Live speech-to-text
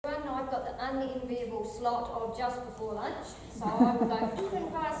unenviable slot of just before lunch, so I will go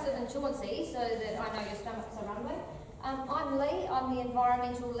even faster than Chauncey so that I know your stomachs are rumbling. I'm Leigh, I'm the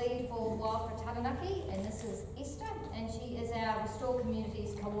environmental lead for Wildfire Taranaki, and this is Esther, and she is our Restore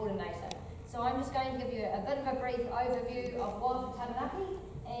Communities coordinator. So I'm just going to give you a bit of a brief overview of Wildfire Taranaki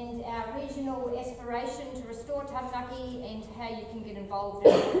and our regional aspiration to restore Taranaki and how you can get involved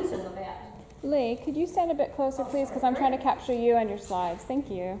in what it's all about. Leigh, could you stand a bit closer, please, because I'm trying to capture you and your slides. Thank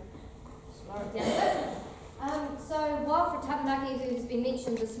you. Slow it down a bit. So Wildfire Taranaki, who has been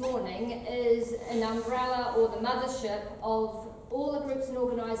mentioned this morning, is an umbrella or the mothership of all the groups and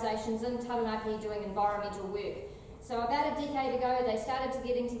organisations in Taranaki doing environmental work. So about a decade ago, they started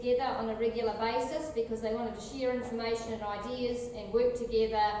getting together on a regular basis because they wanted to share information and ideas and work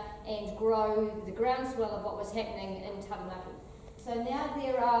together and grow the groundswell of what was happening in Taranaki. So now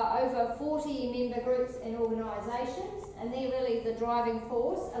there are over 40 member groups and organisations, and they're really the driving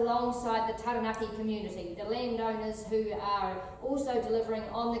force alongside the Taranaki community, the landowners who are also delivering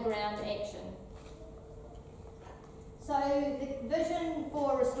on the ground action. So the vision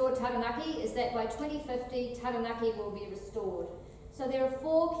for Restore Taranaki is that by 2050 Taranaki will be restored. So there are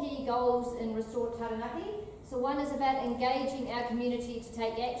 4 key goals in Restore Taranaki. So one is about engaging our community to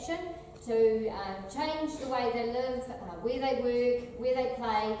take action, to change the way they live, where they work, where they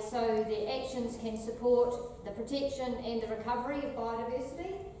play, so their actions can support the protection and the recovery of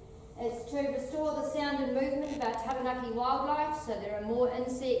biodiversity. It's to restore the sound and movement of our Taranaki wildlife, so there are more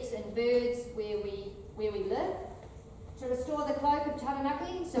insects and birds where we live. To restore the cloak of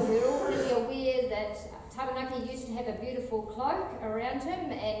Taranaki, so we're already aware that Taranaki used to have a beautiful cloak around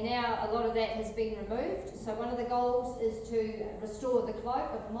him, and now a lot of that has been removed. So one of the goals is to restore the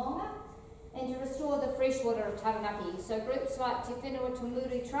cloak of Maunga, and to restore the freshwater of Taranaki. So groups like Te Whenua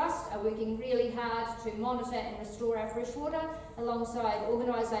Tumuri Trust are working really hard to monitor and restore our freshwater alongside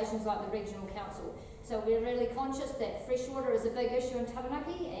organisations like the Regional Council. So we're really conscious that freshwater is a big issue in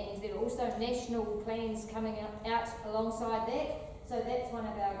Taranaki, and there are also national plans coming out alongside that. So that's one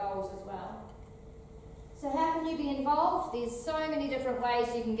of our goals as well. So how can you be involved? There's so many different ways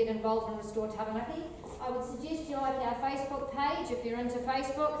you can get involved in Restore Taranaki. I would suggest you like our Facebook page. If you're into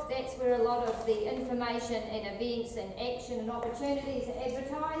Facebook, that's where a lot of the information and events and action and opportunities are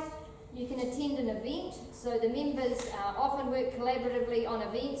advertised. You can attend an event, so the members often work collaboratively on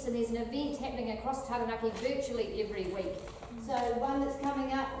events, and there's an event happening across Taranaki virtually every week. So one that's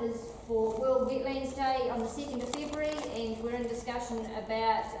coming up is for World Wetlands Day on the 2nd of February, and we're in discussion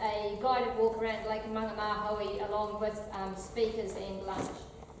about a guided walk around Lake Mangamahui along with speakers and lunch.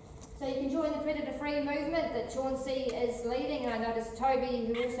 So you can join the predator-free movement that Chauncey is leading, and I noticed Toby,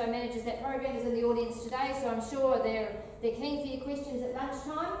 who also manages that program, is in the audience today, so I'm sure they're keen for your questions at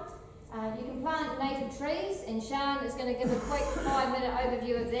lunchtime. You can plant native trees, and Sian is going to give a quick 5-minute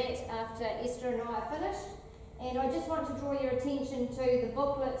overview of that after Esther and I are finished. And I just want to draw your attention to the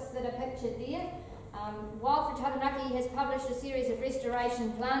booklets that are pictured there. Wildfire Taranaki has published a series of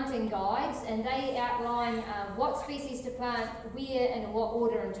restoration planting guides, and they outline what species to plant, where and in what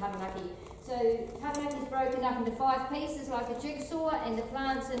order in Taranaki. So Taranaki is broken up into 5 pieces like a jigsaw, and the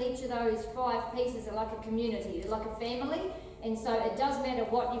plants in each of those 5 pieces are like a community, they're like a family. And so it does matter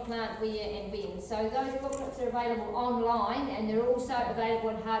what you plant, where and when. So those booklets are available online, and they're also available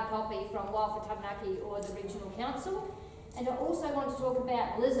in hard copy from Wildfire Taranaki or the Regional Council. And I also want to talk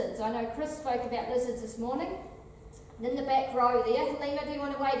about lizards. I know Chris spoke about lizards this morning. In the back row there, Lima, do you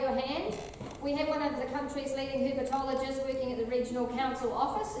want to wave your hand? We have one of the country's leading herpetologists working at the Regional Council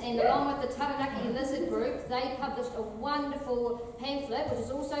office, and along with the Taranaki Lizard Group, they published a wonderful pamphlet, which is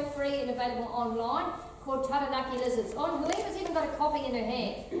also free and available online, called Taranaki Lizards. Lima's even got a copy in her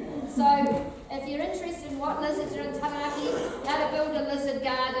hand. So if you're interested in what lizards are in Taranaki, how to build a lizard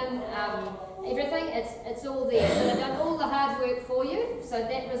garden, everything, it's all there. So they've done all the hard work for you, so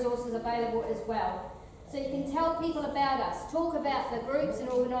that resource is available as well. So you can tell people about us, talk about the groups and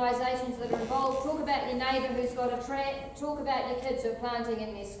organisations that are involved, talk about your neighbour who's got a track, talk about your kids who are planting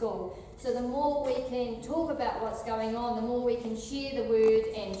in their school. So the more we can talk about what's going on, the more we can share the word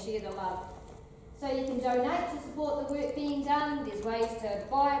and share the love. So you can donate to support the work being done. There's ways to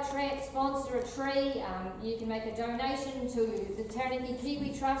buy a track, sponsor a tree. You can make a donation to the Taranaki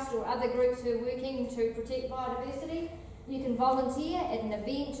Kiwi Trust or other groups who are working to protect biodiversity. You can volunteer at an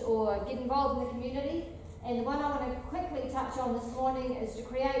event or get involved in the community. And the one I want to quickly touch on this morning is to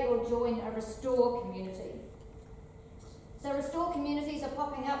create or join a Restore community. So Restore communities are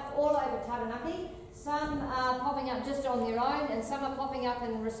popping up all over Taranaki. Some are popping up just on their own, and some are popping up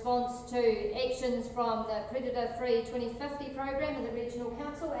in response to actions from the Predator Free 2050 program of the Regional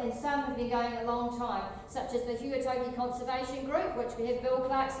Council, and some have been going a long time, such as the Huatoki Conservation Group, which we have Bill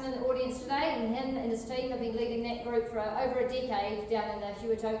Clarkson in the audience today, and him and his team have been leading that group for over a decade down in the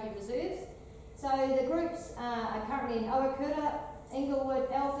Huatoki reserves. So the groups are currently in Owakura, Inglewood,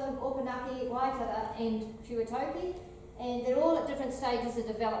 Eltham, Opunaki, Waitara and Huatoki, and they're all at different stages of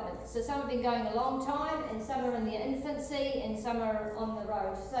development. So some have been going a long time, and some are in their infancy, and some are on the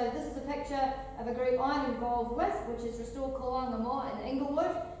road. So this is a picture of a group I'm involved with, which is Restore Koanga in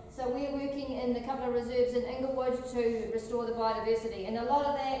Inglewood. So we're working in the couple of reserves in Inglewood to restore the biodiversity, and a lot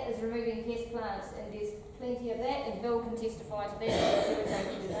of that is removing pest plants, and there's plenty of that, and Bill can testify to that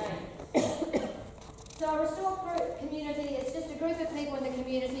today. So a Restore community is just a group of people in the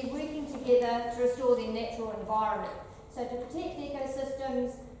community working together to restore their natural environment. So to protect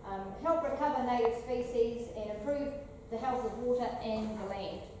ecosystems, help recover native species and improve the health of water and the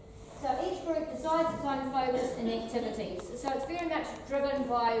land. So each group decides its own focus and activities. So it's very much driven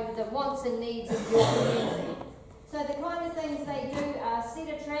by the wants and needs of your community. So the kind of things they do are set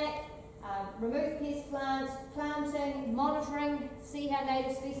a track, remove pest plants, planting, monitoring, see how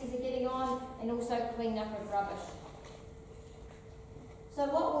native species are getting on, and also clean up of rubbish. So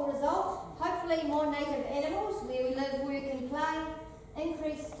what will result? Hopefully more native animals where we live, work and play,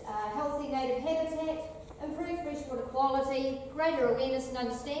 increased healthy native habitat, improved freshwater quality, greater awareness and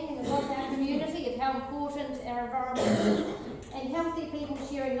understanding of our community, of how important our environment is, and healthy people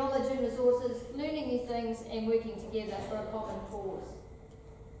sharing knowledge and resources, learning new things and working together for a common cause.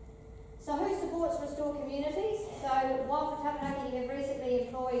 So who supports Restore Communities? So Wildfire Taranaki have recently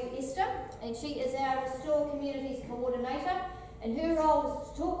employed Esther, and she is our Restore Communities Coordinator, and her role is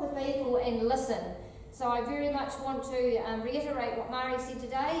to talk with people and listen. So I very much want to reiterate what Mari said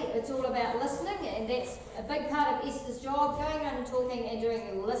today. It's all about listening, and that's a big part of Esther's job, going around and talking and doing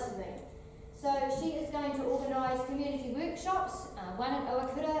the listening. So she is going to organise community workshops, one in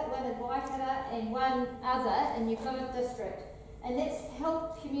Owakura, one in Waitara, and one other in New Plymouth District. And that's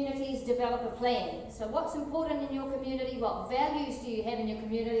help communities develop a plan. So what's important in your community, what values do you have in your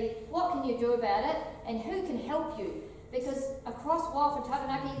community, what can you do about it, and who can help you? Because across Wildfire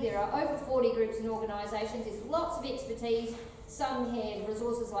Taranaki there are over 40 groups and organisations, there's lots of expertise, some have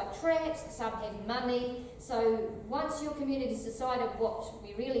resources like traps, some have money. So once your community's decided what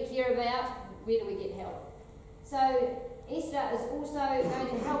we really care about, where do we get help? So Esther is also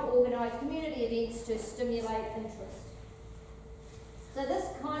going to help organise community events to stimulate interest. So this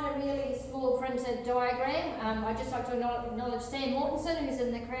kind of really small printed diagram, I'd just like to acknowledge Sam Mortensen, who's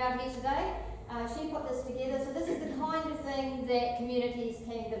in the crowd here today. She put this together, so this is the kind of thing that communities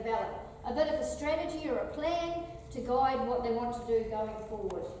can develop. A bit of a strategy or a plan to guide what they want to do going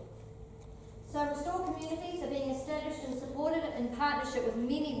forward. So Restore Communities are being established and supported in partnership with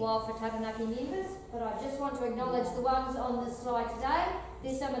many Wildfire Taranaki members, but I just want to acknowledge the ones on this slide today.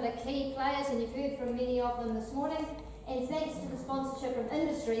 They're some of the key players, and you've heard from many of them this morning. And thanks to the sponsorship from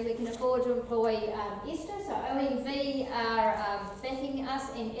industry, we can afford to employ Esther. So OMV are backing us,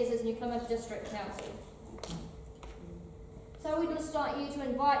 and as is New Plymouth District Council. So we'd just like you to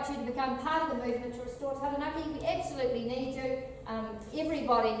invite you to become part of the movement to restore Taranaki. We absolutely need you.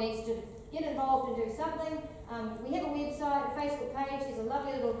 Everybody needs to get involved and do something. We have a website, a Facebook page. There's a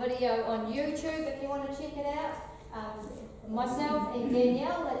lovely little video on YouTube if you want to check it out. Myself and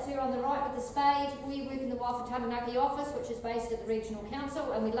Danielle, that's her on the right with the spade, we work in the Wildfire Taranaki office, which is based at the Regional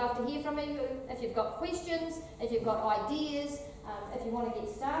Council, and we'd love to hear from you if you've got questions, if you've got ideas, if you want to get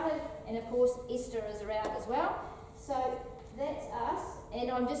started, and of course Esther is around as well. So that's us, and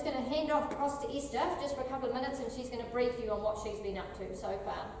I'm just going to hand off across to Esther just for a couple of minutes, and she's going to brief you on what she's been up to so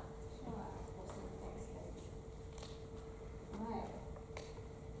far.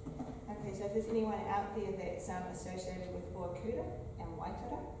 Okay, so if there's anyone out there that's associated with Owakura and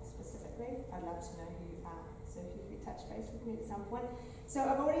Waitara specifically, I'd love to know who you are. So if you could touch base with me at some point. So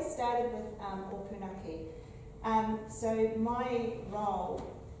I've already started with Opunaki. So my role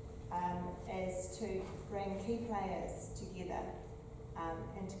is to bring key players together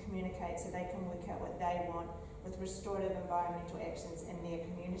and to communicate so they can work out what they want with restorative environmental actions in their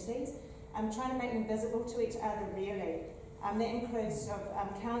communities. I'm trying to make them visible to each other really. That includes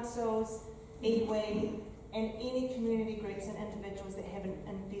councils, iwi, and any community groups and individuals that have an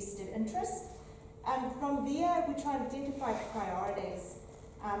invested interest. From there, we try and identify priorities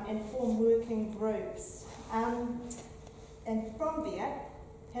and form working groups. And from there,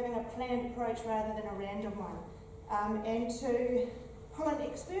 having a planned approach rather than a random one. And to pull in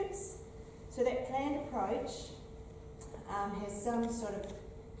experts. So that planned approach has some sort of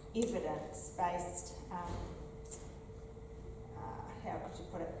evidence-based, how could you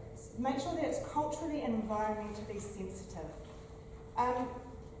put it? Make sure that it's culturally and environmentally sensitive.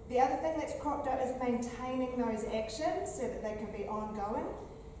 The other thing that's cropped up is maintaining those actions so that they can be ongoing,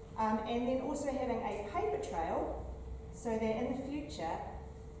 and then also having a paper trail so that in the future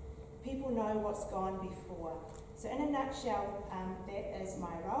people know what's gone before. So in a nutshell, that is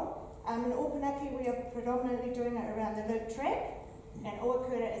my role. In Opunaki we are predominantly doing it around the loop track, and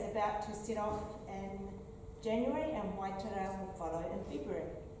Owakura is about to set off in January and Waitara will follow in February.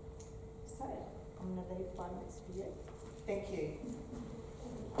 So I'm going to leave 5 minutes for you. Thank you.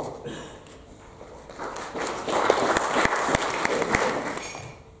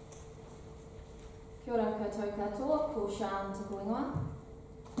 Kia ora koutou katoa, ko Sian Potier.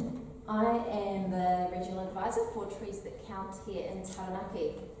 I am the Regional Advisor for Trees That Count here in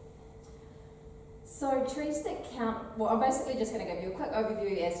Taranaki. So Trees That Count, well, I'm basically just going to give you a quick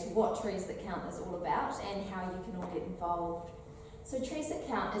overview as to what Trees That Count is all about and how you can all get involved. So Trees That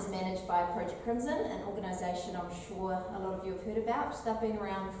Count is managed by Project Crimson, an organisation I'm sure a lot of you have heard about. They've been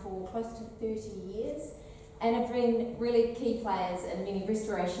around for close to 30 years and have been really key players in many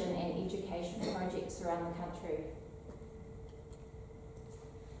restoration and education projects around the country.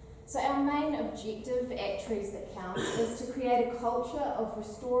 So our main objective at Trees That Count is to create a culture of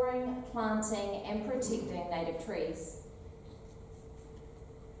restoring, planting and protecting native trees.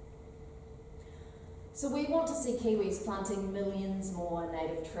 So we want to see Kiwis planting millions more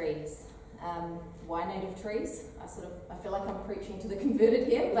native trees. Why native trees? I feel like I'm preaching to the converted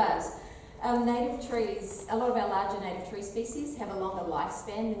here, but native trees, a lot of our larger native tree species have a longer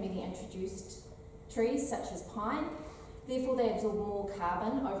lifespan than many introduced trees such as pine. Therefore they absorb more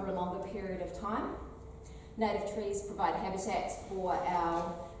carbon over a longer period of time. Native trees provide habitat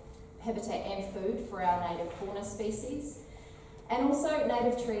and food for our native fauna species. And also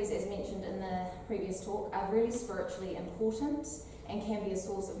native trees, as mentioned in the previous talk, are really spiritually important and can be a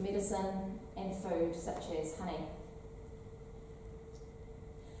source of medicine and food such as honey.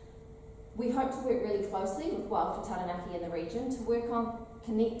 We hope to work really closely with Wildlife Taranaki in the region to work on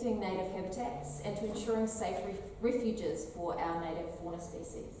connecting native habitats and to ensuring safe refuges for our native fauna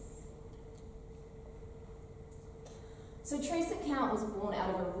species. So Trees That Count was born out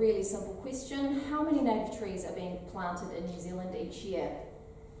of a really simple question: how many native trees are being planted in New Zealand each year?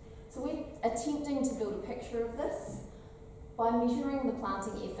 So we're attempting to build a picture of this by measuring the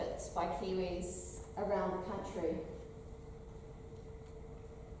planting efforts by Kiwis around the country.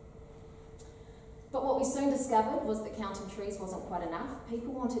 But what we soon discovered was that counting trees wasn't quite enough.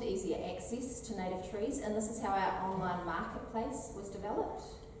 People wanted easier access to native trees, and this is how our online marketplace was developed.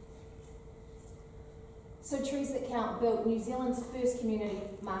 So Trees That Count built New Zealand's first community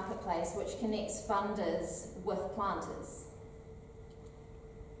marketplace, which connects funders with planters.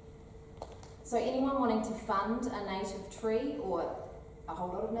 So anyone wanting to fund a native tree or a whole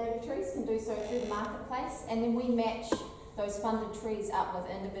lot of native trees can do so through the marketplace, and then we match those funded trees up with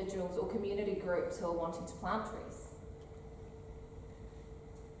individuals or community groups who are wanting to plant trees.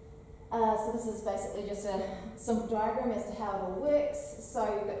 So this is basically just a simple diagram as to how it all works. So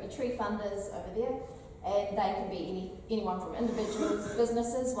you've got your tree funders over there, and they can be anyone from individuals,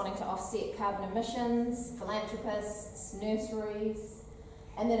 businesses wanting to offset carbon emissions, philanthropists, nurseries,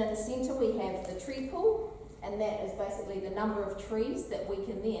 and then in the centre we have the tree pool, and that is basically the number of trees that we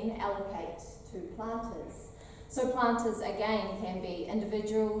can then allocate to planters. So planters, again, can be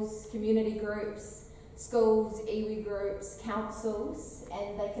individuals, community groups, schools, iwi groups, councils,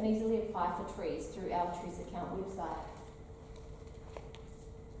 and they can easily apply for trees through our Trees That Count website.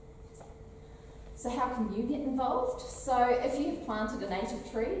 So how can you get involved? So if you've planted a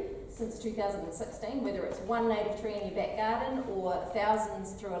native tree since 2016, whether it's one native tree in your back garden or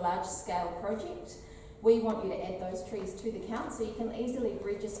thousands through a large-scale project, we want you to add those trees to the count, so you can easily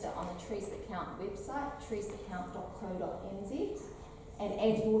register on the Trees That Count website, treesthatcount.co.nz, and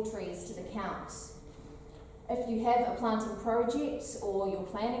add your trees to the count. If you have a planting project or you're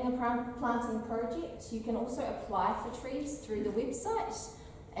planning a planting project, you can also apply for trees through the website,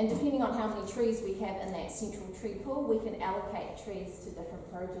 and depending on how many trees we have in that central tree pool, we can allocate trees to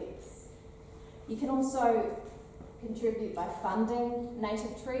different projects. You can also contribute by funding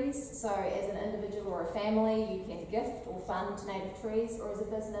native trees. So as an individual or a family, you can gift or fund native trees, or as a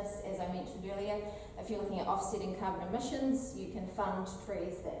business, as I mentioned earlier, if you're looking at offsetting carbon emissions, you can fund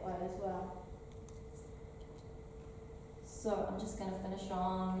trees that way as well. So I'm just going to finish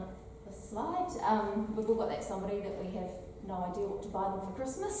on the slide. We've all got that somebody that we have no idea what to buy them for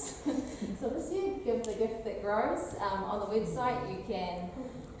Christmas. So this year, give the gift that grows. On the website you can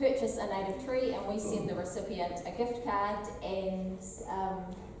purchase a native tree and we send the recipient a gift card and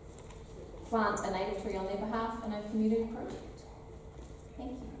plant a native tree on their behalf in a community project.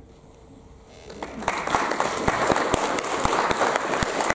 Thank you.